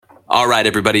All right,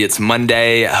 everybody, it's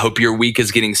Monday. I hope your week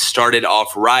is getting started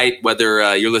off right,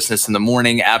 whether you're listening to this in the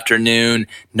morning, afternoon,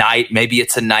 night. Maybe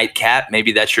it's a nightcap.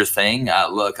 Maybe that's your thing.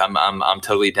 Look, I'm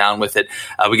totally down with it.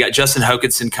 We got Justin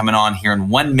Hokanson coming on here in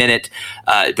 1 minute,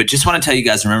 but just want to tell you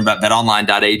guys, remember about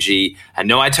betonline.ag. I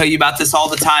know I tell you about this all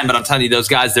the time, but I'm telling you, those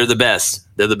guys, they're the best.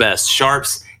 They're the best.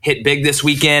 Sharps hit big this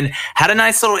weekend. Had a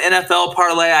nice little NFL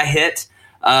parlay I hit.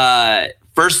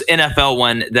 First NFL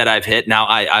one that I've hit. Now,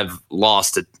 I've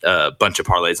lost a bunch of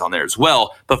parlays on there as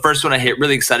well. But first one I hit,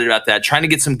 really excited about that. Trying to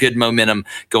get some good momentum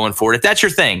going forward. If that's your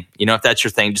thing,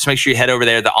 just make sure you head over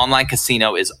there. The online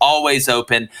casino is always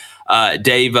open.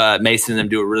 Dave Mason and them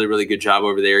do a really, really good job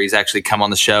over there. He's actually come on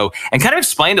the show and kind of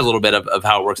explained a little bit of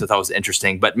how it works. I thought it was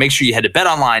interesting. But make sure you head to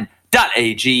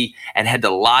betonline.ag and head to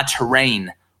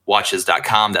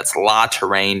LaTerrainWatches.com. That's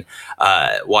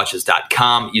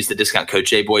LaTerrainWatches.com. Use the discount code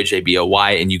Jboy,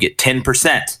 Jboy, and you get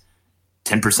 10%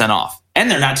 off. And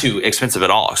they're not too expensive at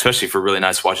all, especially for really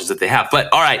nice watches that they have.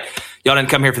 But all right, y'all didn't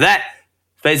come here for that.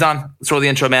 Faison, let's roll the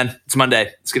intro, man. It's Monday.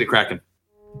 Let's get it cracking.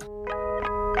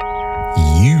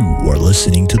 You are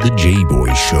listening to the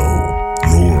Jboy Show,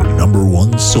 your number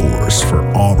one source for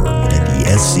Auburn and the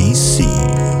SEC.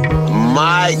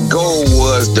 My goal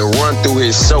was to run through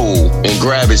his soul and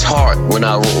grab his heart when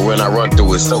I run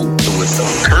through his soul.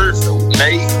 Kurt,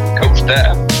 Nate, Coach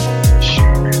Staff,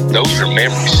 those are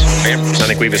memories. I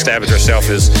think we've established ourselves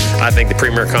as, I think, the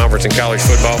premier conference in college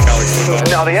football.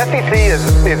 Now, the SEC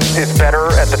is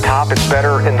better at the top. It's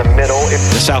better in the middle.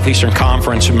 The Southeastern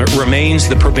Conference remains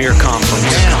the premier conference.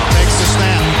 Takes the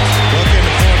snap. Looking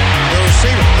for the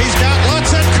receiver. He's got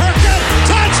Lutz and Kirkland.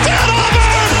 Touchdown, Auburn!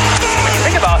 When you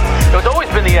think about it, it's always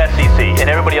been the SEC and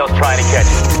everybody else trying to catch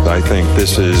it. I think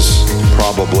this is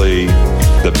probably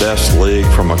the best league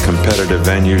from a competitive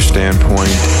venue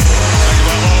standpoint.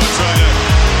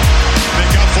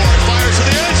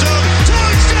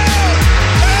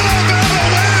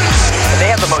 They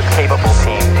have the most capable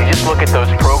teams. You just look at those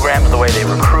programs, the way they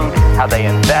recruit, how they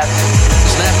invest.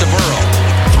 Snap to Burrow.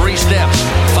 3 steps.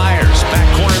 Fires. Back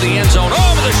corner of the end zone.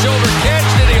 Over the shoulder catch.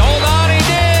 Did he hold on? He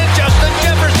did. Justin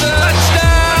Jefferson.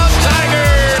 Touchdown, Tiger.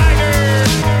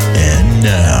 And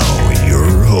now, your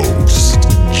host,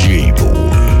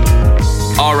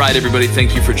 Jboy. All right, everybody,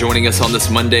 thank you for joining us on this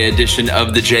Monday edition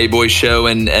of the Jboy Show.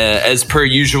 And as per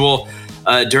usual,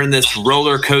 during this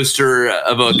roller coaster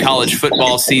of a college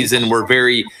football season, we're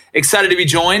very excited to be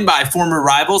joined by former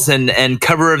rivals and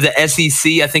cover of the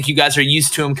SEC. I think you guys are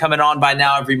used to him coming on by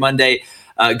now every Monday.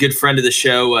 Good friend of the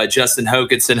show, Justin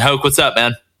Hokanson. Hoke, what's up,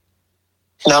 man?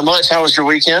 Not much. How was your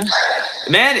weekend?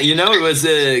 Man, it was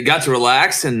got to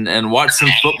relax and watch some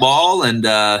football and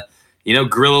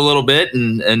grill a little bit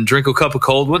and drink a cup of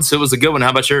cold ones. So it was a good one.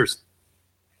 How about yours?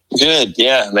 Good,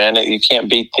 yeah, man. You can't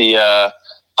beat the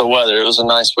weather. It was a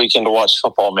nice weekend to watch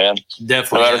football, man.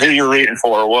 Definitely. No matter who you're rooting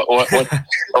for, or what or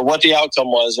what the outcome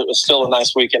was, it was still a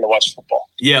nice weekend to watch football.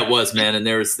 Yeah, it was, man. And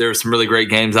there was some really great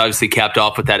games. Obviously, capped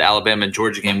off with that Alabama and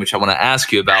Georgia game, which I want to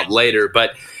ask you about later.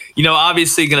 But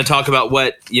obviously, going to talk about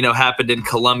what happened in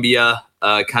Columbia,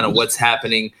 kind of what's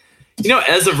happening.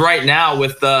 As of right now,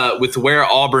 with where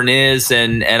Auburn is,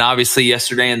 and obviously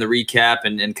yesterday in the recap,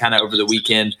 and kind of over the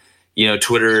weekend,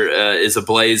 Twitter is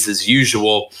ablaze as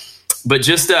usual. But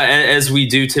just as we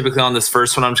do typically on this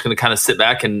first one, I'm just going to kind of sit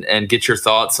back and get your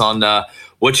thoughts on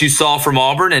what you saw from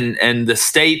Auburn and the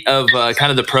state of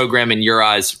kind of the program in your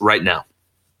eyes right now.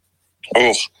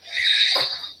 Oh,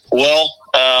 well,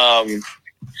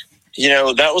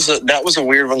 that was a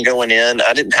weird one going in.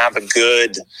 I didn't have a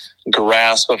good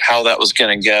grasp of how that was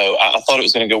going to go. I thought it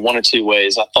was going to go one of two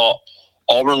ways. I thought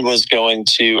Auburn was going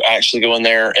to actually go in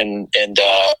there and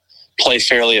play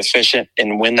fairly efficient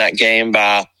and win that game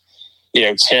by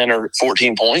 10 or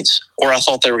 14 points, or I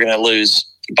thought they were going to lose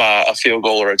by a field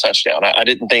goal or a touchdown. I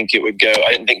didn't think it would go.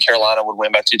 I didn't think Carolina would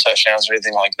win by 2 touchdowns or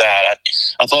anything like that.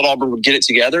 I thought Auburn would get it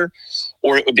together,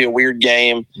 or it would be a weird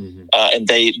game, and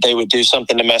they would do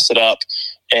something to mess it up,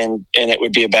 and it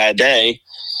would be a bad day.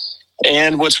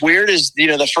 And what's weird is,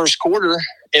 the first quarter,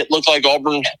 it looked like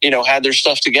Auburn, had their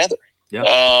stuff together. Yep.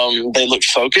 They looked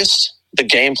focused. The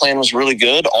game plan was really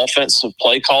good. Offensive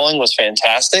play calling was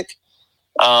fantastic.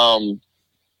 And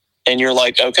you're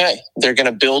like, okay, they're going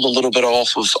to build a little bit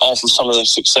off of some of the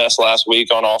success last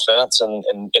week on offense and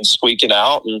squeak it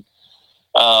out. And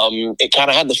it kind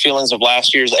of had the feelings of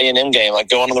last year's A&M game, like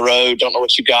going on the road, don't know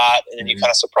what you got, and then you kind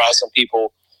of surprise some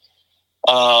people.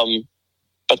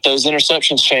 But those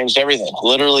interceptions changed everything,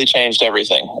 literally changed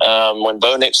everything. When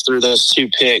Bo Nix threw those 2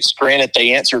 picks, granted,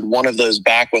 they answered one of those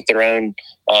back with their own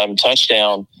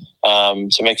touchdown.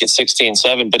 to make it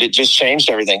 16-7, but it just changed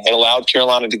everything. It allowed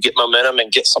Carolina to get momentum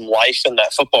and get some life in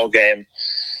that football game.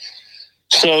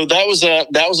 So that was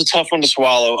a tough one to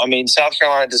swallow. I mean, South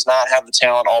Carolina does not have the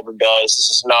talent Auburn does. This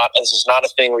is not a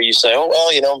thing where you say,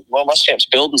 oh, well, Muschamp's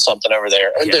building something over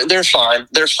there. Yeah. They're fine.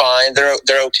 They're fine. They're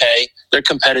okay. They're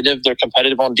competitive. They're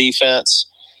competitive on defense.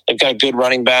 They've got a good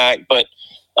running back, but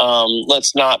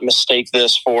let's not mistake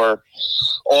this for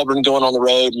Auburn going on the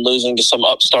road and losing to some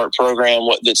upstart program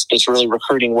that's really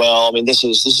recruiting well. I mean, this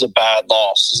is a bad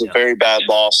loss. This is a very bad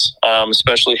loss,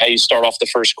 especially how you start off the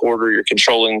first quarter. You're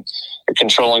controlling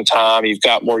time. You've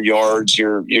got more yards.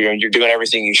 You're doing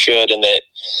everything you should, and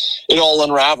it all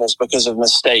unravels because of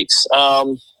mistakes. I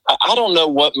don't know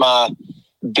what my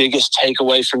biggest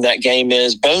takeaway from that game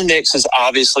is. Bo Nix is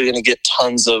obviously going to get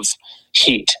tons of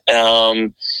heat,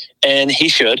 and he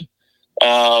should.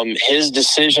 His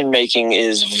decision-making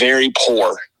is very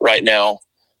poor right now.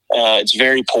 It's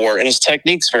very poor, and his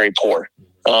technique's very poor.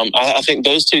 I think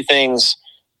those two things,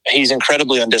 he's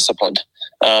incredibly undisciplined.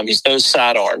 He throws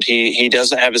sidearmed. He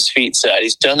doesn't have his feet set.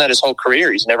 He's done that his whole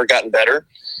career. He's never gotten better.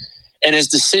 And his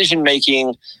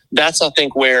decision-making, that's, I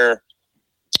think, where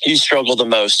he struggled the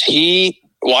most.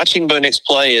 Watching Bo Nix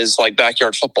play is like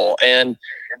backyard football, and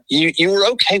you were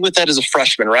okay with that as a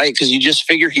freshman, right? Because you just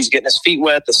figure he's getting his feet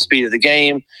wet, the speed of the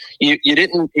game.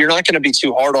 You're not going to be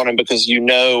too hard on him because you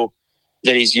know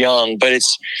that he's young, but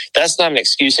that's not an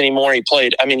excuse anymore. He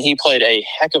played a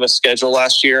heck of a schedule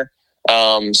last year.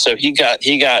 So he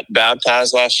got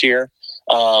baptized last year.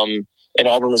 And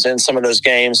Auburn was in some of those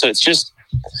games. So it's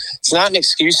not an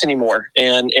excuse anymore.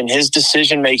 And his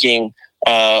decision making,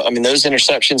 those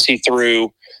interceptions he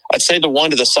threw, I'd say the one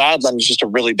to the sideline was just a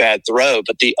really bad throw,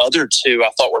 but the other two I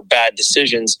thought were bad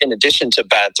decisions in addition to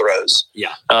bad throws.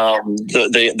 Yeah.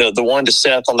 The one to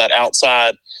Seth on that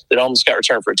outside that almost got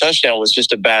returned for a touchdown was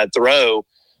just a bad throw.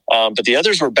 But the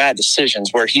others were bad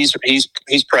decisions where he's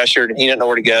pressured and he didn't know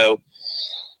where to go.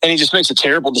 And he just makes a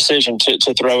terrible decision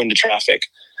to throw into traffic.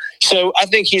 So I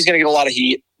think he's going to get a lot of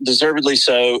heat, deservedly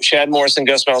so. Shad Morris and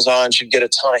Gus Malzahn should get a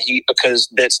ton of heat because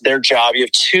that's their job. You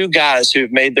have two guys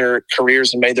who've made their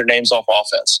careers and made their names off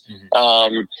offense.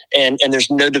 Mm-hmm. And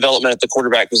there's no development at the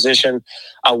quarterback position.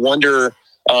 I wonder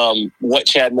what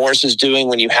Chad Morris is doing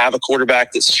when you have a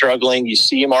quarterback that's struggling. You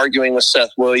see him arguing with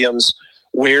Seth Williams.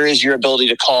 Where is your ability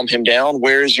to calm him down?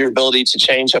 Where is your ability to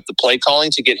change up the play calling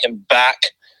to get him back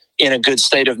in a good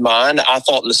state of mind? I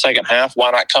thought in the second half, why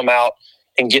not come out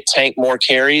and get Tank more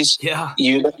carries? Yeah,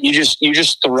 you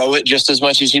just throw it just as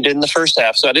much as you did in the first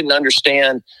half. So I didn't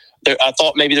understand. I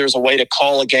thought maybe there was a way to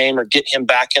call a game or get him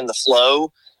back in the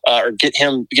flow, or get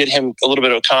him a little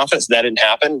bit of confidence. That didn't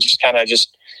happen.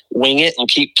 Just wing it and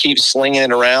keep slinging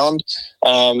it around.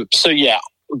 So yeah,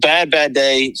 bad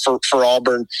day for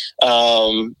Auburn.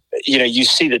 You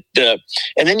see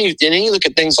and then you look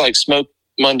at things like Smoke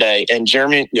Monday and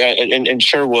Jeremy and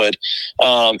Sherwood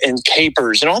and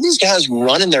Capers and all these guys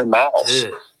running their mouths.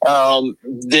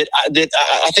 That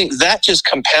I think that just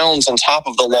compounds on top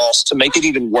of the loss to make it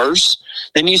even worse.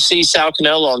 Then you see Sal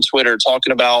Cannella on Twitter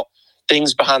talking about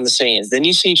things behind the scenes. Then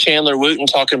you see Chandler Wooten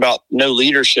talking about no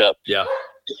leadership. Yeah,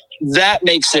 that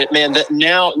makes it, man. That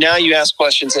now you ask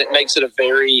questions. It makes it a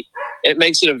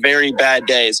very bad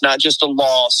day. It's not just a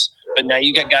loss. But now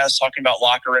you got guys talking about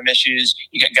locker room issues.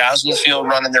 You got guys in the field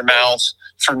running their mouths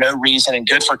for no reason, and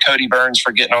good for Cody Burns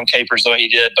for getting on Capers the way he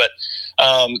did. But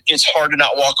it's hard to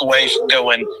not walk away from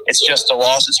going, it's just a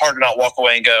loss. It's hard to not walk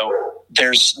away and go,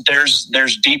 there's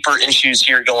deeper issues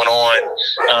here going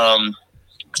on.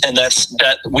 And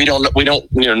we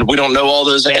don't know all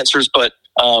those answers, but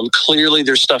clearly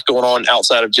there's stuff going on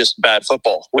outside of just bad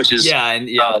football, which is not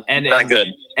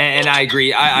good. And I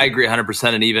agree. I agree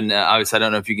 100%. And even obviously, I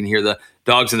don't know if you can hear the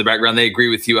dogs in the background. They agree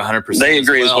with you 100%. They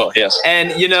agree as well. Yes.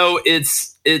 And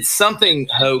it's something,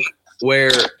 Hoke,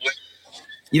 where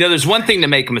there's one thing to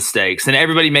make mistakes, and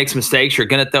everybody makes mistakes. You're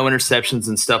going to throw interceptions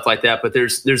and stuff like that. But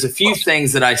there's a few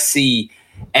things that I see.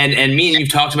 And me and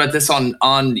you've talked about this on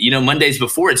Mondays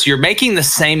before. You're making the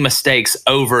same mistakes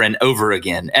over and over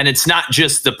again. And it's not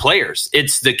just the players,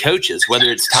 it's the coaches, whether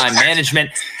it's time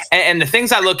management. And the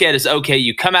things I look at is, okay,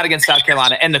 you come out against South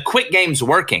Carolina and the quick game's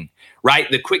working, right?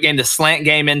 The quick game, the slant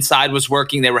game inside was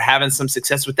working. They were having some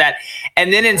success with that.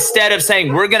 And then instead of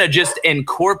saying, we're going to just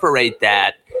incorporate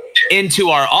that into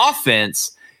our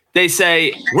offense, they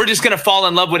say, we're just going to fall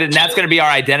in love with it, and that's going to be our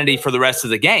identity for the rest of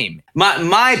the game.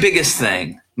 My biggest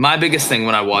thing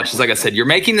when I watch is, like I said, you're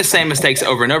making the same mistakes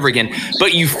over and over again,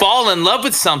 but you fall in love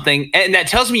with something, and that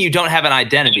tells me you don't have an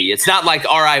identity. It's not like,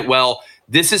 all right, well,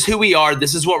 this is who we are.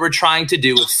 This is what we're trying to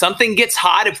do. If something gets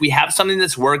hot, if we have something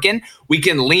that's working, we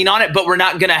can lean on it, but we're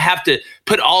not going to have to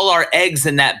put all our eggs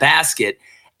in that basket.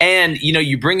 And,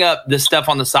 you bring up the stuff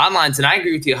on the sidelines, and I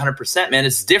agree with you 100%, man.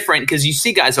 It's different because you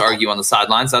see guys argue on the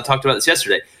sidelines. I talked about this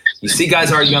yesterday. You see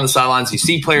guys argue on the sidelines. You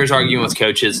see players arguing with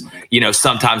coaches,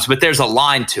 sometimes, but there's a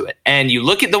line to it. And you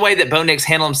look at the way that Bo Nix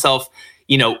handled himself,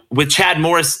 with Chad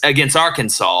Morris against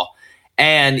Arkansas.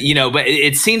 And, but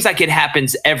it seems like it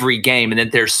happens every game and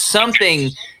that there's something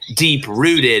deep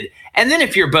rooted. And then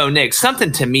if you're Bo Nix,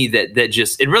 something to me that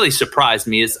just, it really surprised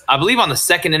me is I believe on the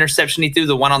second interception he threw,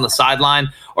 the one on the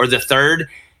sideline, or the third,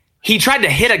 he tried to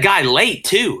hit a guy late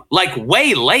too, like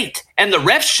way late. And the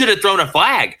refs should have thrown a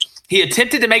flag. He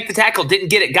attempted to make the tackle, didn't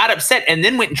get it, got upset, and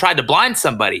then went and tried to blind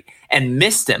somebody and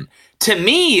missed him. To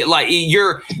me,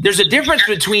 there's a difference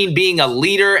between being a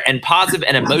leader and positive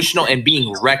and emotional and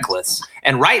being reckless.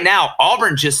 And right now,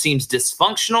 Auburn just seems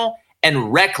dysfunctional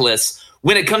and reckless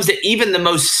when it comes to even the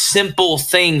most simple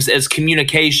things as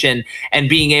communication and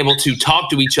being able to talk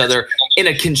to each other in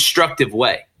a constructive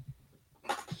way.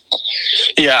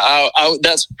 Yeah,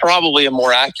 that's probably a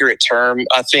more accurate term.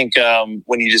 I think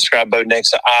when you describe Bo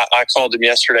Nix, I called him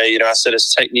yesterday. I said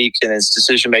his technique and his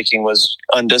decision-making was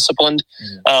undisciplined.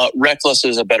 Reckless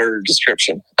is a better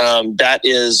description. That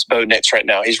is Bo Nix right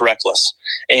now. He's reckless.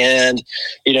 And,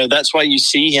 that's why you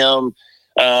see him.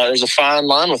 There's a fine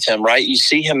line with him, right? You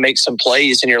see him make some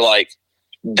plays and you're like,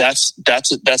 that's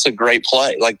a great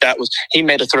play. He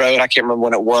made a throw, and I can't remember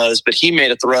when it was, but he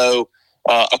made a throw,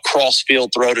 a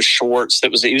cross-field throw to Schwartz.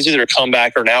 It was either a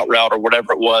comeback or an out route or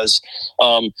whatever it was.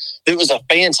 It was a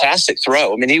fantastic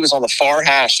throw. I mean, he was on the far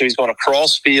hash, so he's going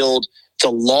across field. It's a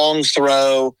long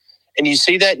throw. And you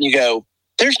see that and you go,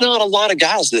 there's not a lot of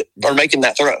guys that are making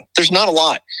that throw. There's not a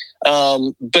lot.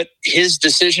 But his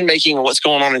decision-making and what's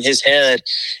going on in his head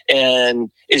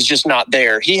and is just not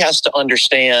there. He has to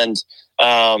understand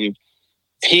as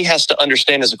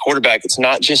a quarterback, it's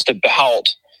not just about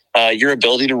your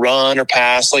ability to run or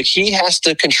pass. He has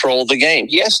to control the game.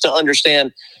 He has to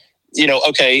understand,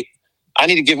 okay, I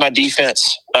need to give my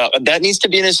defense. That needs to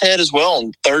be in his head as well.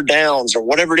 On third downs or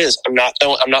whatever it is, I'm not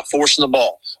forcing the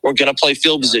ball. We're going to play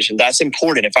field position. That's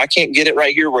important. If I can't get it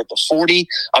right here, we're at the 40.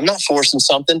 I'm not forcing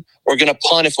something. We're going to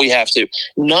punt if we have to.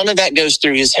 None of that goes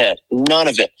through his head. None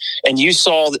of it. And you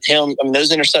saw that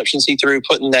those interceptions he threw,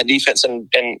 putting that defense in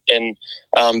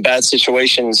bad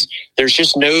situations.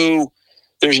 There's no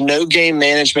game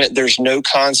management. There's no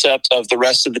concept of the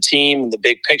rest of the team and the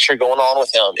big picture going on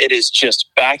with him. It is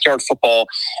just backyard football.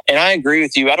 And I agree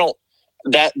with you.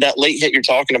 That late hit you're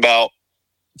talking about,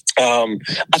 I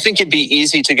think it'd be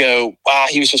easy to go,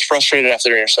 he was just frustrated after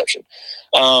the interception.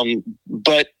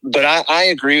 But I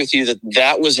agree with you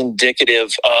that was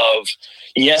indicative of,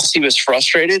 yes, he was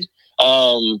frustrated.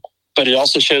 But it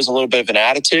also shows a little bit of an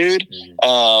attitude.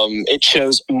 It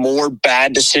shows more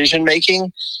bad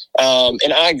decision-making.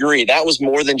 And I agree. That was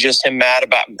more than just him mad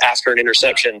about after an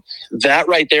interception. That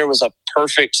right there was a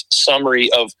perfect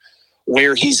summary of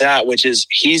where he's at, which is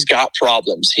he's got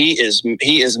problems. He is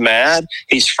mad.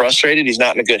 He's frustrated. He's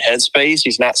not in a good headspace.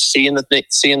 He's not seeing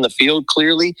the field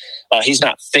clearly. He's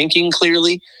not thinking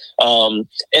clearly. And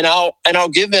I'll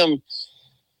give him,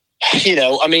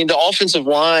 the offensive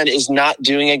line is not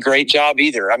doing a great job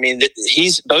either. I mean,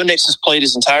 Bo Nix has played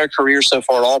his entire career so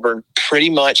far at Auburn. Pretty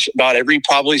much about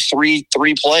probably three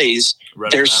plays,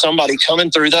 there's somebody coming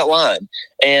through that line,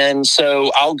 and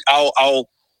so I'll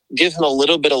give him a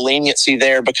little bit of leniency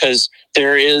there because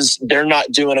they're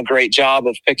not doing a great job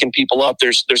of picking people up.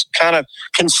 There's kind of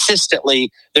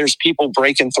consistently there's people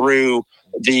breaking through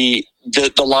the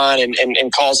line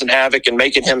and causing havoc and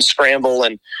making him scramble.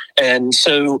 And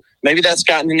so maybe that's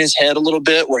gotten in his head a little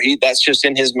bit where that's just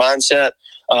in his mindset.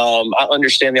 I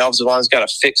understand the offensive line's got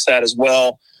to fix that as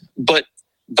well, but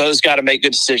Bo's got to make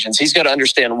good decisions. He's got to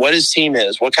understand what his team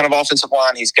is, what kind of offensive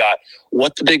line he's got,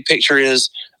 what the big picture is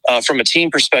from a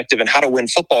team perspective and how to win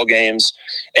football games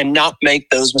and not make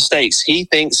those mistakes. He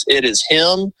thinks it is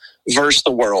him versus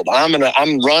the world.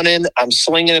 I'm running, I'm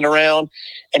slinging it around,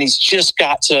 and he's just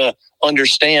got to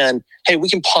understand, hey, we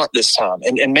can punt this time.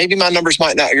 And maybe my numbers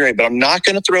might not be great, but I'm not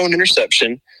going to throw an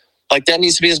interception. That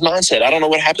needs to be his mindset. I don't know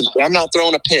what happens, but I'm not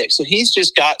throwing a pick. So he's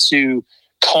just got to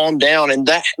calm down. And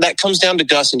that comes down to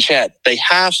Gus and Chad. They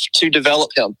have to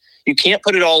develop him. You can't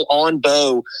put it all on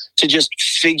Bo to just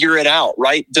figure it out,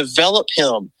 right? Develop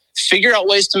him. Figure out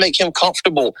ways to make him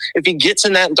comfortable. If he gets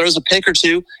in that and throws a pick or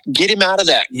two, get him out of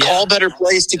that. Yeah. Call better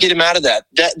plays to get him out of that.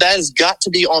 That has got to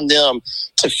be on them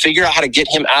to figure out how to get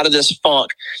him out of this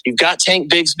funk. You've got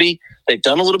Tank Bigsby. They've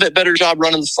done a little bit better job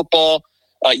running the football.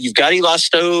 You've got Eli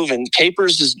Stove, and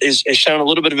Capers is shown a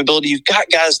little bit of ability. You've got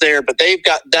guys there, but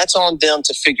that's on them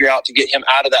to figure out to get him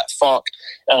out of that funk.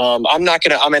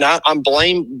 I'm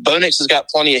blame Bo Nix has got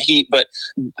plenty of heat, but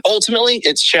ultimately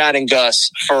it's Chad and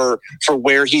Gus for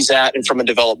where he's at and from a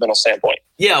developmental standpoint.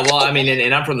 Yeah, well, I mean,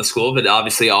 and I'm from the school, but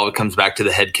obviously all it comes back to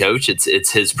the head coach.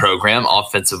 It's his program,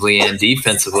 offensively and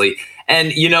defensively.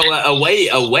 And, a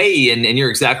way, and you're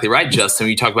exactly right, Justin,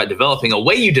 when you talk about developing, a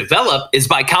way you develop is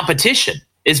by competition,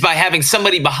 is by having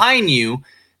somebody behind you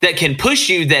that can push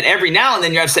you, that every now and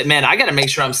then you have to say, man, I got to make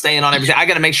sure I'm staying on everything. I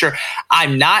got to make sure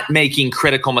I'm not making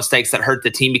critical mistakes that hurt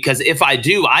the team, because if I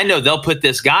do, I know they'll put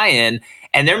this guy in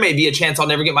and there may be a chance I'll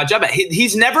never get my job back.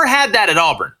 He's never had that at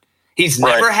Auburn. He's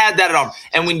never had that at Auburn.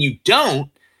 And when you don't,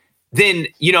 then,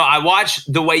 I watch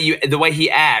the way he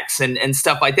acts and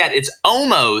stuff like that. It's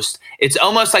almost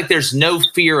like there's no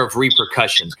fear of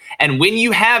repercussions. And when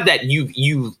you have that,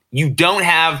 you don't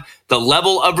have the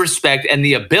level of respect and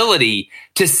the ability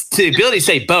to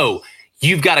say, Bo,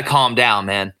 you've got to calm down,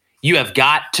 man. You have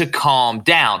got to calm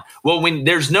down. Well, when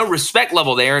there's no respect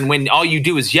level there, and when all you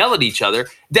do is yell at each other,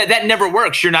 that never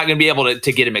works. You're not going to be able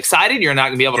to get him excited. You're not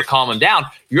going to be able to calm him down.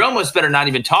 You're almost better not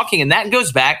even talking. And that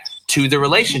goes back to the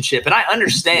relationship. And I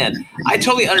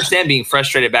totally understand being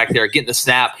frustrated back there, getting the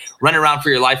snap, running around for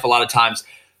your life a lot of times.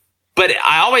 But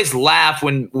I always laugh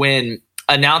when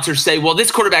announcers say, well,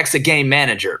 this quarterback's a game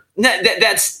manager.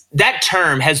 That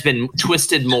term has been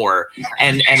twisted more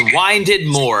and winded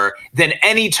more than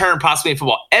any term possibly in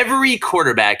football. Every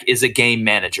quarterback is a game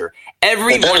manager.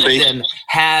 Every one of them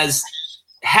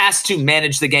has to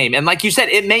manage the game. And like you said,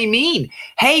 it may mean,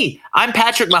 hey, I'm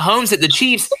Patrick Mahomes at the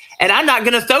Chiefs, and I'm not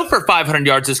going to throw for 500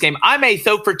 yards this game. I may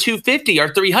throw for 250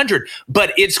 or 300,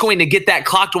 but it's going to get that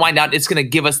clock to wind down. It's going to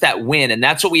give us that win, and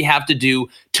that's what we have to do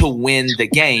to win the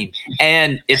game.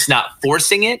 And it's not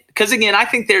forcing it, because again, I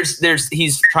think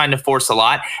he's trying to force a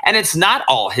lot, and it's not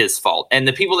all his fault. And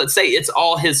the people that say it's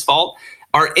all his fault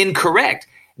are incorrect.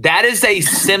 That is a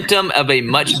symptom of a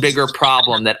much bigger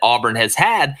problem that Auburn has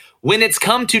had when it's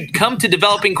come to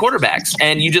developing quarterbacks.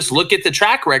 And you just look at the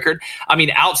track record. I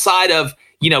mean, outside of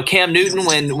Cam Newton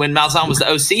when Malzahn was the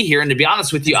OC here, and to be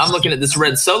honest with you, I'm looking at this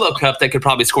red solo cup that could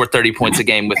probably score 30 points a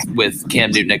game with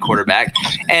Cam Newton at quarterback,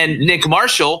 and Nick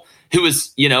Marshall, who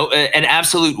was an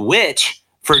absolute witch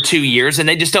for 2 years, and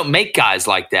they just don't make guys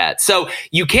like that. So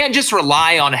you can't just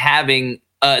rely on having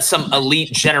some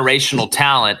elite generational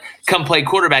talent come play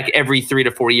quarterback every 3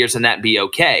 to 4 years and that be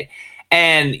okay.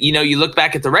 And, you look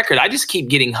back at the record, I just keep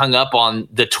getting hung up on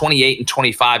the 28 and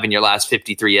 25 in your last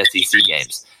 53 SEC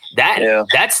games. That's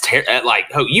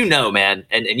man.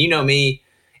 And you know me,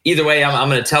 either way, I'm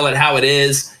going to tell it how it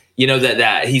is.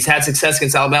 That he's had success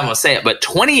against Alabama, I'll say it, but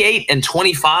 28 and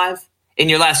 25 in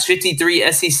your last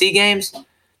 53 SEC games.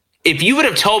 If you would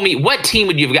have told me what team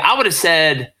would you have got, I would have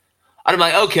said, I'd be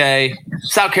like, okay,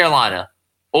 South Carolina,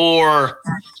 or,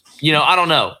 I don't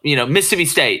know, Mississippi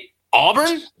State.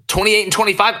 Auburn, 28 and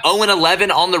 25, 0 and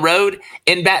 11 on the road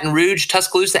in Baton Rouge,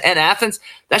 Tuscaloosa, and Athens.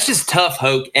 That's just tough,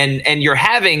 Hoke. And you're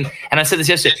having, and I said this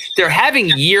yesterday, they're having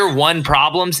year one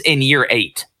problems in year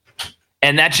 8.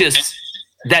 And that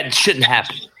shouldn't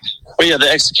happen. Well, yeah, the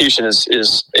execution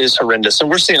is horrendous. And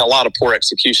we're seeing a lot of poor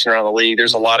execution around the league.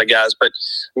 There's a lot of guys, but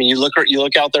I mean, you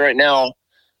look out there right now.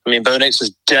 I mean, Bo Nix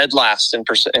is dead last in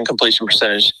completion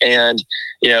percentage. And,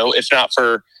 if not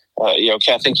for,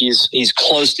 I think he's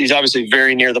close. He's obviously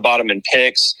very near the bottom in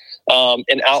picks.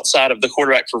 And outside of the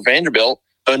quarterback for Vanderbilt,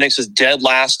 Bo Nix is dead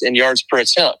last in yards per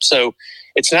attempt. So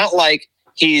it's not like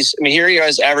here he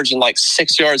is averaging like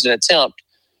 6 yards an attempt,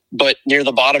 but near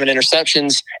the bottom in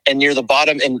interceptions and near the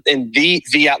bottom in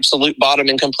the absolute bottom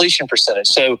in completion percentage.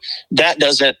 So that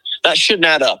shouldn't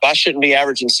add up. I shouldn't be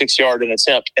averaging 6 yards an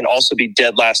attempt and also be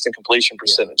dead last in completion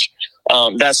percentage.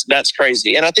 That's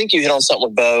crazy. And I think you hit on something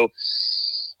with Bo.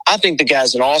 I think the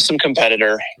guy's an awesome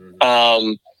competitor.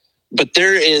 But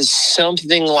there is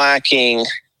something lacking,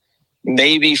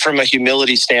 maybe from a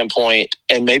humility standpoint,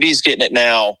 and maybe he's getting it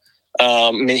now.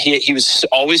 He was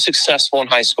always successful in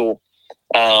high school.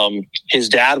 His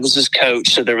dad was his coach,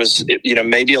 so there was,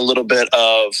 maybe a little bit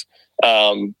of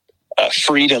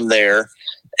freedom there.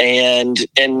 And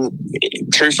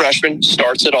true freshman,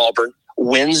 starts at Auburn,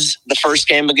 wins the first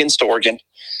game against Oregon.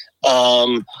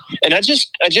 And I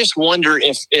just wonder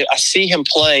if I see him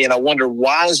play, and I wonder,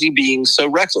 why is he being so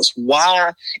reckless?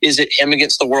 Why is it him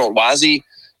against the world? Why does he,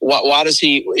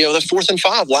 the 4th and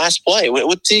 5 last play?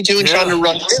 What's he doing trying to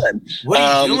run in? What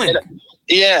are you doing?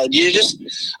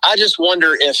 I just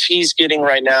wonder if he's getting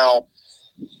right now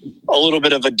a little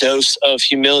bit of a dose of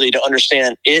humility to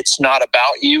understand it's not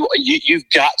about you. You've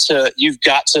got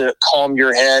to calm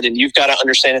your head, and you've got to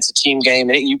understand it's a team game,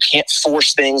 and you can't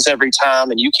force things every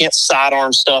time, and you can't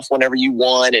sidearm stuff whenever you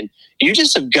want. And you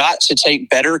just have got to take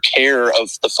better care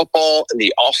of the football and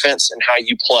the offense and how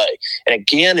you play. And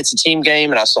again, it's a team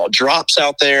game, and I saw drops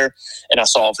out there, and I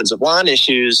saw offensive line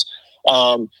issues.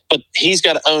 But he's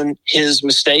got to own his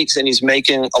mistakes, and he's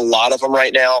making a lot of them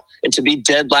right now. And to be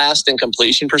dead last in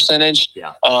completion percentage,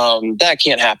 that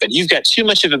can't happen. You've got too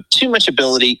much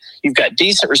ability. You've got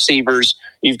decent receivers.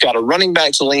 You've got a running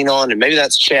back to lean on, and maybe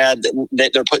that's Chad.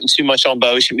 That they're putting too much on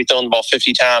Bo. He shouldn't be throwing the ball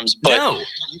 50 times. But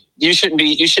you shouldn't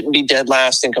be dead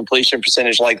last in completion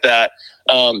percentage like that.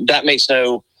 That makes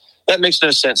no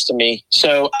sense to me.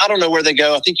 So I don't know where they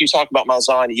go. I think you talk about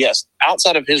Malzahn. Yes,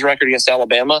 outside of his record against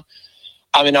Alabama,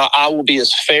 I mean, I will be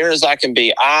as fair as I can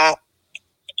be.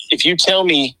 If you tell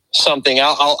me something,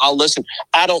 I'll listen.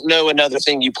 I don't know another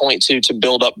thing you point to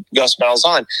build up Gus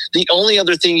Malzahn. The only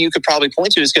other thing you could probably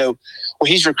point to is go, well,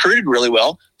 he's recruited really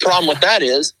well. Problem with that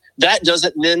is that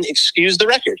doesn't then excuse the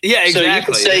record. Yeah, exactly. So you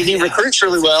can say he recruits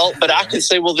really well, but I could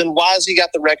say, well, then why has he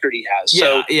got the record he has?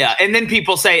 Yeah. And then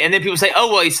people say,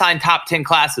 oh, well, he signed top 10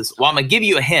 classes. Well, I'm going to give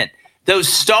you a hint. Those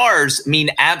stars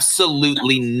mean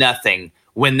absolutely nothing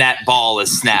when that ball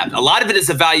is snapped. A lot of it is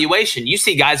evaluation. You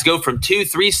see guys go from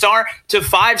 2-3 star to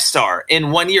 5-star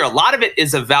in 1 year. A lot of it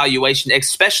is evaluation,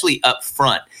 especially up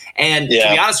front. And to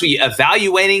be honest with you,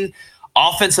 evaluating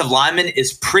offensive linemen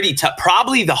is pretty tough.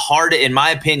 Probably the hardest, in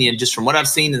my opinion, just from what I've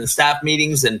seen in the staff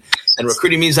meetings and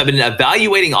recruiting meetings, I've been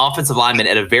evaluating offensive linemen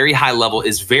at a very high level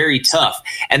is very tough.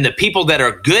 And the people that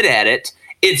are good at it,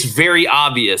 it's very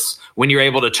obvious when you're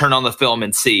able to turn on the film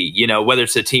and see, whether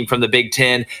it's a team from the Big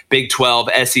 10, Big 12,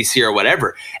 SEC, or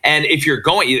whatever. And if you're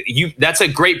going, that's a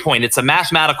great point. It's a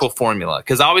mathematical formula,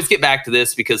 because I always get back to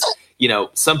this because,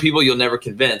 some people you'll never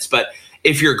convince. But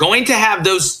if you're going to have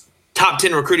those top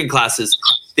 10 recruiting classes,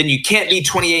 then you can't be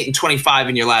 28-25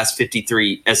 in your last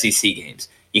 53 SEC games.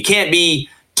 You can't be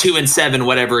 2-7,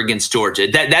 whatever, against Georgia.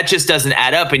 That just doesn't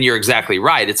add up, and you're exactly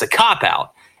right. It's a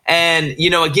cop-out. And,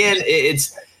 again,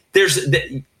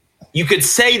 you could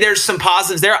say there's some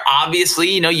positives there. Obviously,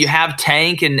 you have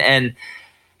Tank and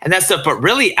that stuff. But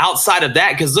really outside of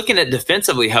that, because looking at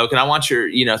defensively, Hoke, and I want your,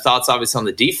 thoughts obviously on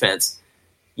the defense,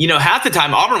 half the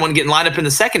time Auburn wasn't getting lined up in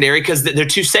the secondary because their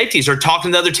two safeties are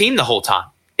talking to the other team the whole time.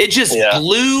 It just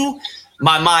blew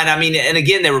my mind. I mean, and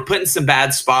again, they were put in some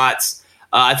bad spots.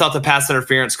 I thought the pass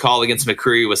interference call against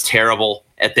McCreary was terrible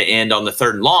at the end on the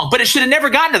 3rd and long, but it should have never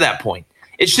gotten to that point.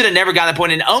 It should have never gotten to that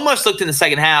point, and almost looked in the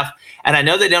second half. And I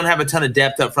know they don't have a ton of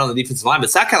depth up front of the defensive line, but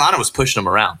South Carolina was pushing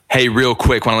them around. Hey, real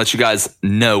quick, want to let you guys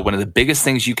know one of the biggest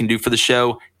things you can do for the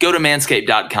show, go to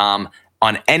manscaped.com.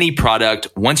 On any product,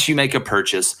 once you make a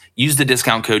purchase, use the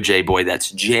discount code JBOY.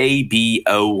 That's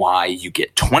JBOY. You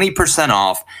get 20%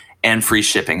 off and free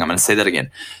shipping. I'm going to say that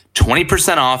again.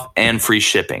 20% off and free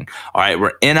shipping. All right,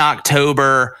 we're in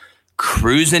October,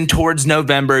 cruising towards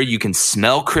November. You can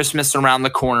smell Christmas around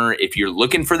the corner. If you're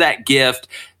looking for that gift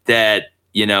that,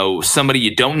 somebody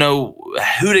you don't know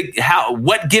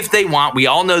what gift they want, we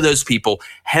all know those people.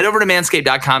 Head over to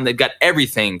manscaped.com. They've got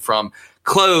everything from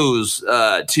clothes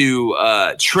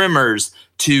to trimmers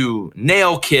to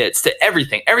nail kits to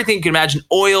everything you can imagine,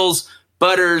 oils,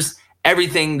 butters,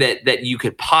 everything that you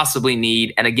could possibly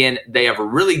need. And again, they have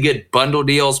really good bundle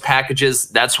deals, packages.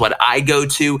 That's what I go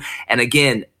to. And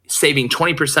again, saving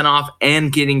 20% off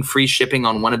and getting free shipping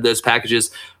on one of those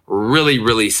packages really,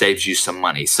 really saves you some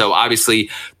money. So obviously,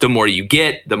 the more you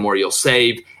get, the more you'll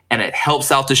save. And it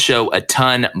helps out the show a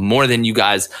ton, more than you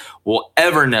guys will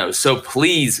ever know. So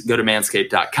please go to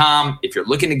manscaped.com. If you're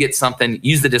looking to get something,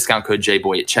 use the discount code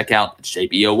JBOY at checkout. It's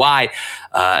JBOY.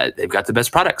 They've got the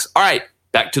best products. All right,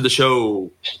 back to the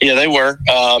show. Yeah, they were.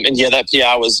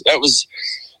 That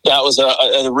was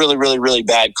a really, really, really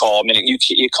bad call. I mean,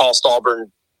 you cost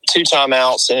Auburn 2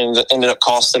 timeouts and ended up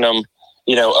costing them,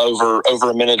 over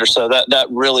a minute or so. That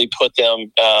really put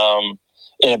them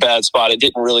in a bad spot. It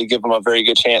didn't really give them a very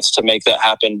good chance to make that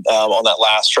happen on that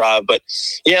last drive. But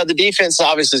yeah, the defense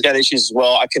obviously has got issues as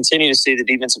well. I continue to see the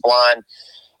defensive line.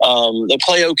 They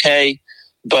play okay,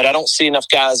 but I don't see enough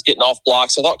guys getting off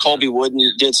blocks. I thought Colby Wooden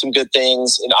did some good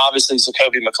things, and obviously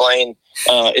Zacoby McClain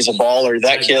is a baller.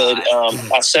 That kid,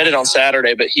 I said it on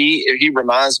Saturday, but he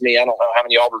reminds me, I don't know how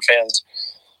many Auburn fans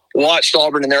watched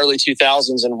Auburn in the early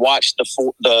 2000s and watched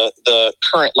the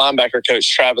current linebacker coach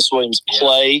Travis Williams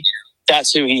play.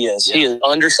 That's who he is. Yeah. He is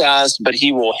undersized, but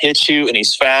he will hit you, and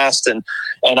he's fast. And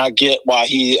I get why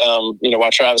why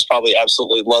Travis probably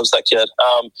absolutely loves that kid.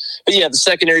 But yeah, the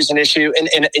secondary is an issue.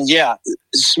 And yeah,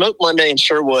 Smoke Monday and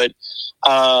Sherwood,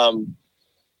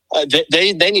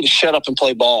 they need to shut up and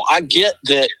play ball. I get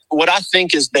that. What I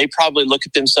think is they probably look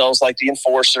at themselves like the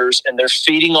enforcers, and they're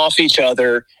feeding off each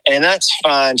other, and that's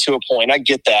fine to a point. I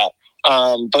get that.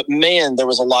 But man, there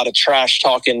was a lot of trash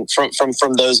talking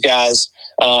from those guys.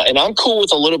 And I'm cool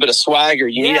with a little bit of swagger.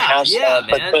 You need to have some,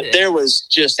 but there was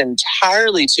just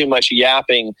entirely too much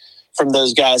yapping from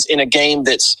those guys in a game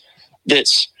that's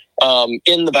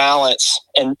in the balance,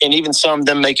 and even some of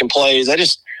them making plays.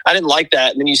 I didn't like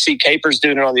that. And then you see Capers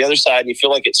doing it on the other side, and you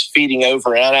feel like it's feeding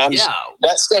over. And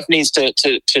that stuff needs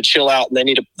to chill out, and they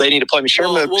need to play. I mean,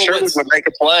 Sherwood would make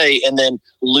a play and then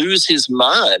lose his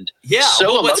mind. Yeah.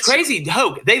 What's crazy,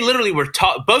 Hoke, they literally were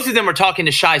both of them were talking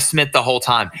to Shi Smith the whole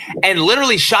time. And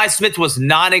literally Shi Smith was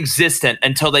non-existent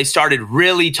until they started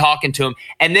really talking to him.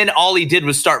 And then all he did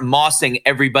was start mossing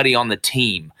everybody on the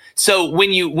team. So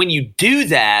when you do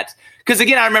that, because,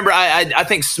 again, I remember I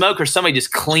think Smoke or somebody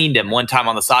just cleaned him one time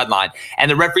on the sideline,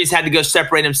 and the referees had to go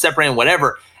separate him,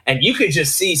 whatever. And you could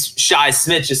just see Shi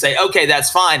Smith just say, okay, that's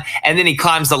fine. And then he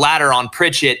climbs the ladder on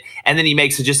Pritchett, and then he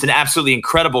makes just an absolutely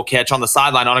incredible catch on the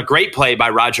sideline on a great play by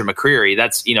Roger McCreary.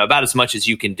 That's, about as much as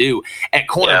you can do at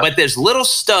corner. Yeah. But there's little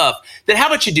stuff that, how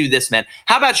about you do this, man?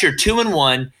 How about you're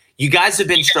 2-1? You guys have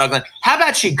been struggling. How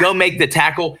about you go make the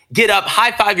tackle, get up,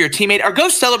 high-five your teammate, or go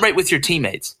celebrate with your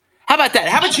teammates? How about that?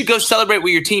 How about you go celebrate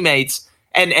with your teammates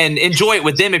and enjoy it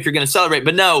with them if you're going to celebrate?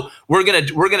 But no, we're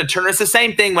gonna turn. It's the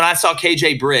same thing when I saw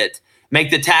KJ Britt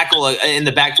make the tackle in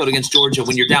the backfield against Georgia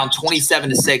when you're down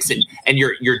 27-6 and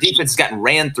your defense has gotten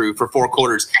ran through for 4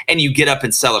 quarters, and you get up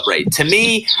and celebrate. To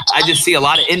me, I just see a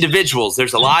lot of individuals.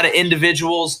 There's a lot of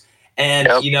individuals, and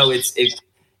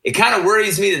it kind of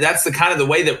worries me that that's the kind of the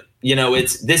way that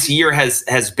it's this year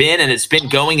has been, and it's been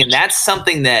going, and that's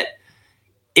something that.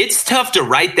 It's tough to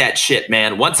write that shit,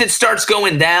 man. Once it starts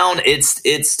going down,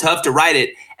 it's tough to write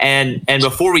it. And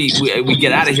before we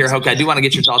get out of here, Hoke, I do want to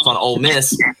get your thoughts on Ole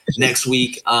Miss next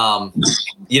week, in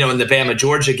the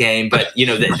Bama-Georgia game. But,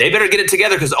 they better get it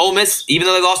together, because Ole Miss, even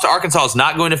though they lost to Arkansas, is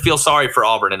not going to feel sorry for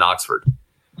Auburn and Oxford.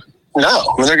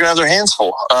 No, they're going to have their hands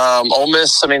full. Ole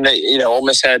Miss, Ole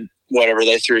Miss had whatever,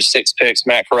 they threw 6 picks.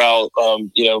 Matt Corral,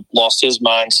 lost his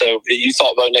mind. So you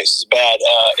thought Bo Nix is bad.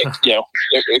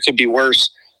 It could be worse.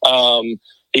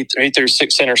 He threw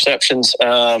 6 interceptions,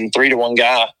 3 to 1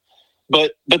 guy,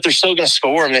 but they're still going to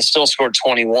score, and they still scored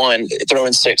 21,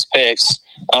 throwing 6 picks.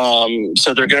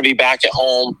 So they're going to be back at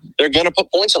home. They're going to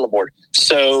put points on the board.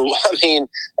 So,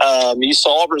 you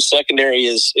saw Auburn's secondary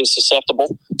is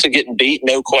susceptible to getting beat.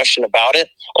 No question about it.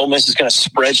 Ole Miss is going to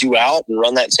spread you out and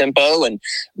run that tempo, and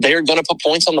they're going to put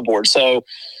points on the board. So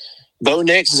Bo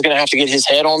Nix is going to have to get his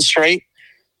head on straight.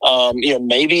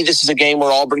 Maybe this is a game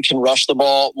where Auburn can rush the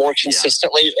ball more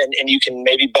consistently, and you can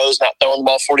maybe Bo's not throwing the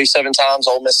ball 47 times.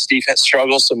 Ole Miss's defense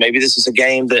struggles, so maybe this is a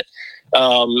game that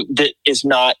is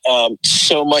not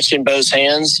so much in Bo's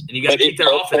hands. And you got to keep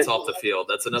their offense off the field.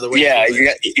 That's another way.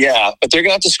 But they're going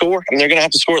to have to score. They're going to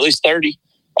have to score at least 30.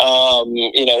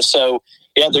 So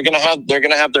yeah, they're going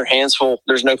to have their hands full.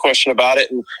 There's no question about it.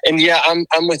 And yeah,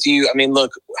 I'm with you. I mean,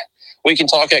 look. We can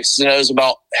talk X's and O's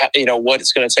about what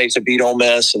it's going to take to beat Ole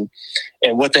Miss and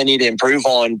what they need to improve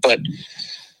on. But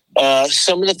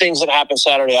some of the things that happened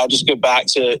Saturday, I'll just go back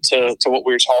to what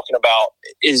we were talking about,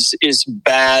 is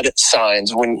bad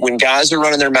signs. When guys are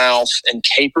running their mouth, and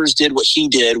Capers did what he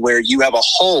did, where you have a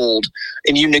hold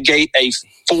and you negate a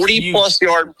 40-plus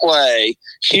yard play,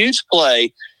 huge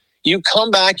play. You come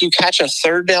back, you catch a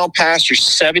 3rd down pass, you're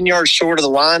 7 yards short of the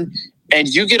line, and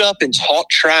you get up and talk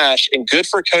trash, and good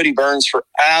for Cody Burns for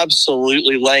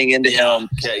absolutely laying into him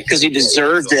because he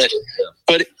deserved it.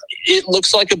 But it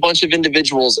looks like a bunch of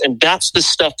individuals, and that's the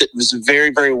stuff that was very,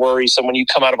 very worrisome when you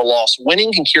come out of a loss.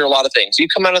 Winning can cure a lot of things. You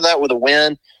come out of that with a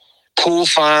win, cool,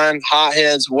 fine,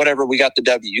 hotheads, whatever, we got the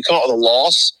W. You come out with a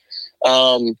loss,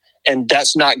 and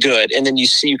that's not good. And then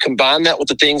you combine that with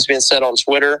the things being said on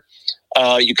Twitter.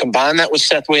 You combine that with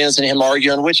Seth Williams and him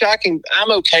arguing, which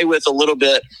I'm okay with a little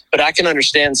bit, but I can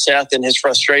understand Seth and his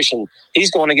frustration.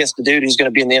 He's going against the dude who's going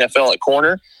to be in the NFL at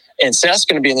corner, and Seth's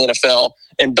going to be in the NFL,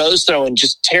 and Bo's throwing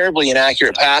just terribly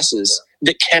inaccurate passes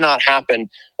that cannot happen.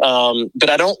 But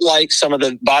I don't like some of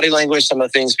the body language, some of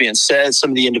the things being said, some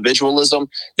of the individualism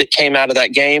that came out of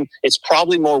that game. It's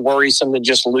probably more worrisome than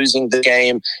just losing the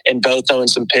game and Bo throwing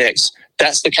some picks.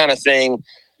 That's the kind of thing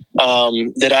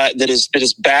that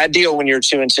is bad deal when you're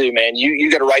 2-2, man.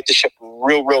 You got to right the ship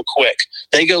real quick.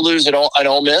 They go lose at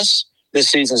Ole Miss, this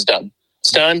season's done.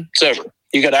 It's done. It's over.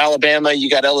 You got Alabama, you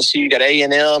got LSU, you got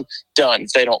A&M, done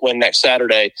if they don't win next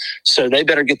Saturday. So they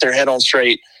better get their head on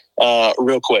straight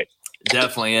real quick.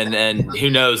 Definitely. And who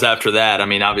knows after that? I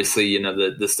mean, obviously,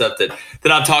 the stuff that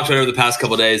I've talked about over the past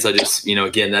couple of days, I just,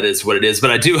 again, that is what it is. But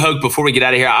I do hope before we get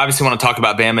out of here, I obviously want to talk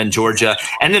about Bama and Georgia,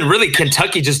 and then really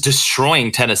Kentucky just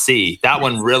destroying Tennessee. That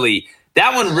one really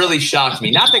shocked me.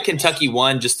 Not that Kentucky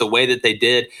won, just the way that they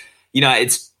did.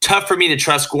 It's tough for me to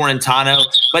trust Guarantano,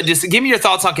 but just give me your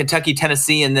thoughts on Kentucky,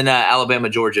 Tennessee, and then Alabama,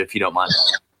 Georgia, if you don't mind.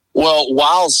 Well,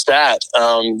 wild stat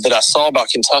that I saw about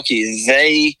Kentucky,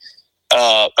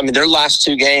 their last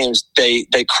two games, they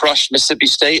crushed Mississippi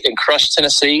State and crushed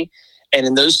Tennessee. And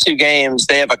in those two games,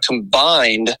 they have a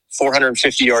combined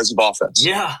 450 yards of offense.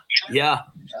 Yeah.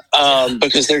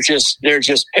 Because they're just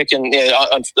picking.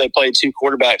 They play two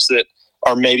quarterbacks that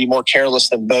are maybe more careless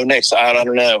than Bo Nix. I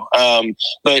don't know.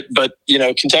 But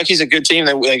Kentucky's a good team.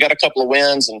 They got a couple of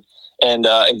wins and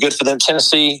good for them.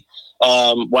 Tennessee.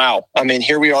 Wow. I mean,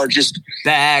 here we are, just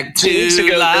back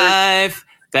to life.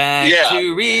 Back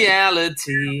to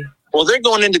reality. Well, they're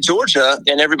going into Georgia,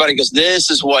 and everybody goes, "This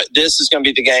is going to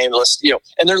be the game."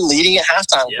 And they're leading at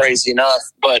halftime, crazy enough,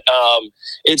 but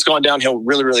it's gone downhill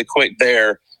really, really quick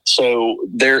there. So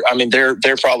they're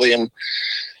probably in.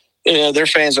 Their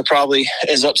fans are probably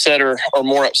as upset or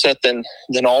more upset than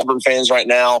Auburn fans right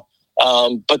now.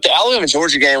 But the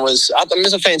Alabama-Georgia game was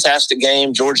a fantastic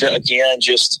game. Georgia again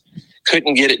just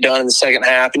couldn't get it done in the second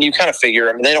half, and you kind of figure,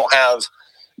 they don't have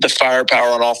the firepower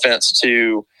on offense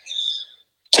to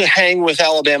hang with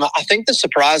Alabama. I think the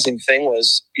surprising thing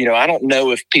was, I don't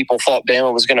know if people thought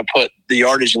Bama was going to put the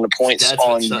yardage and the points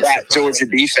on that Georgia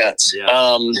defense.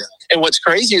 Yeah. And what's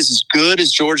crazy is, as good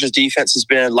as Georgia's defense has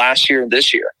been last year and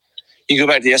this year, you go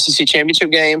back to the SEC championship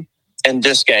game and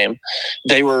this game,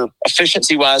 they were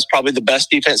efficiency-wise probably the best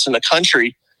defense in the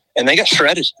country, and they got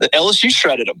shredded. The LSU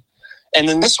shredded them. And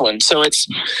then this one. So it's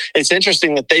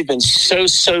interesting that they've been so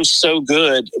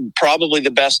good, probably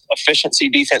the best efficiency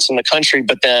defense in the country.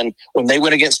 But then when they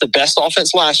went against the best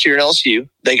offense last year at LSU,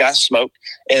 they got smoked.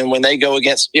 And when they go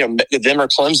against, them or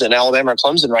Clemson, Alabama or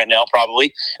Clemson right now,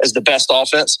 probably as the best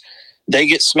offense, they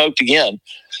get smoked again.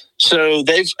 So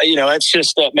they've, it's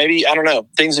just that maybe, I don't know,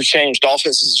 things have changed.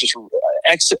 Offenses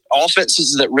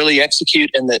that really execute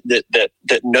and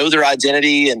that know their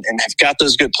identity and have got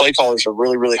those good play callers are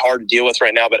really, really hard to deal with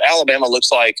right now. But Alabama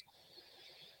looks like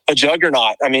a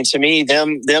juggernaut. To me,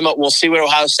 them we'll see what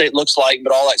Ohio State looks like,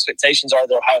 but all expectations are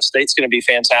that Ohio State's going to be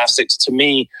fantastic. To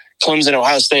me, Clemson,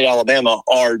 Ohio State, Alabama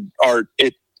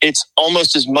it's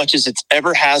almost as much as it's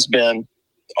ever has been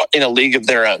in a league of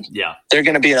their own. Yeah. They're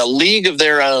going to be in a league of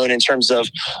their own in terms of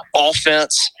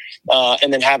offense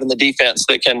and then having the defense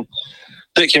that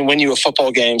can win you a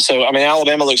football game. So,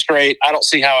 Alabama looks great. I don't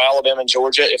see how Alabama and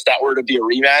Georgia, if that were to be a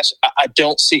rematch, I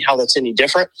don't see how that's any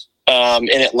different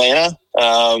in Atlanta.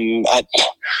 I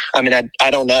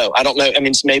don't know.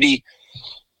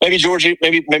 Maybe Georgia,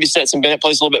 maybe Stetson Bennett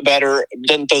plays a little bit better,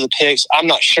 doesn't throw the picks. I'm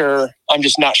not sure. I'm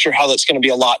just not sure how that's going to be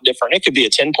a lot different. It could be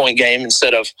a 10-point game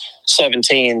instead of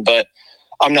 17, but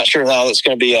I'm not sure how that's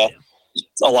going to be a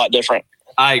lot different.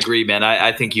 I agree, man.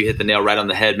 I think you hit the nail right on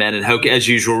the head, man. And Hoke, as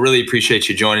usual, really appreciate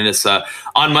you joining us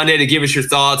on Monday to give us your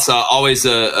thoughts. Always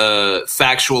a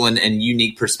factual and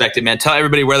unique perspective, man. Tell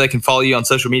everybody where they can follow you on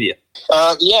social media.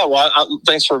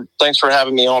 Thanks for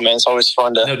having me on, man. It's always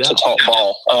fun to talk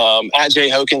ball. At J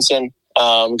Hokanson,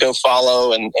 go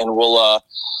follow, and we'll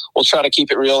try to keep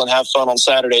it real and have fun on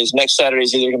Saturdays. Next Saturday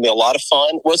is either going to be a lot of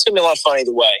fun. Well, it's going to be a lot of fun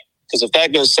either way, because if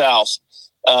that goes south,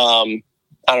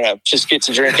 I don't know, just get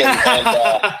to drinking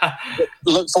and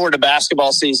look forward to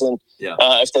basketball season. Yeah.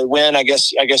 If they win, I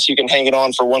guess you can hang it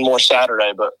on for one more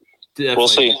Saturday, but we'll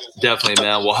see. Definitely,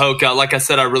 man. Well, Hoke, like I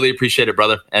said, I really appreciate it,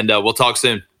 brother, and we'll talk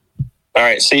soon. All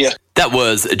right, see ya. That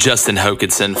was Justin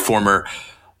Hokanson, former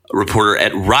reporter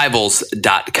at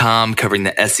Rivals.com covering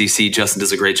the SEC. Justin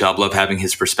does a great job. Love having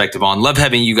his perspective on. Love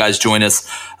having you guys join us.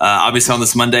 Obviously on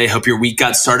this Monday, hope your week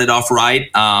got started off right,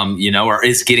 or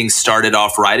is getting started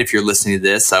off right if you're listening to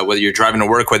this. Whether you're driving to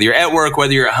work, whether you're at work,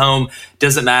 whether you're at home,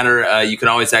 doesn't matter. You can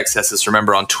always access us.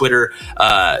 Remember, on Twitter,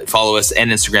 follow us,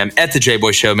 and Instagram at The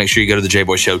Jboy Show. Make sure you go to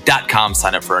thejboyshow.com,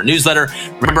 sign up for our newsletter.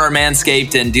 Remember our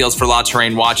Manscaped and deals for La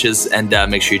Terrain watches, and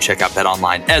make sure you check out that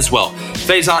online as well.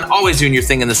 Faison, always doing your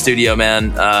thing in the studio,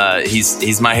 man.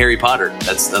 He's my Harry Potter.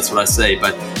 That's what I say.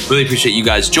 But really appreciate you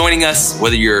guys joining us.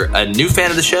 Whether you're a new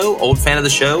fan of the show, old fan of the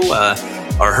show,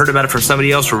 or heard about it from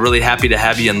somebody else, we're really happy to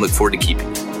have you and look forward to keeping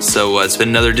you. So it's been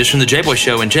another edition of the Jboy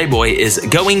Show, and Jboy is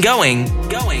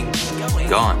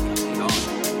gone.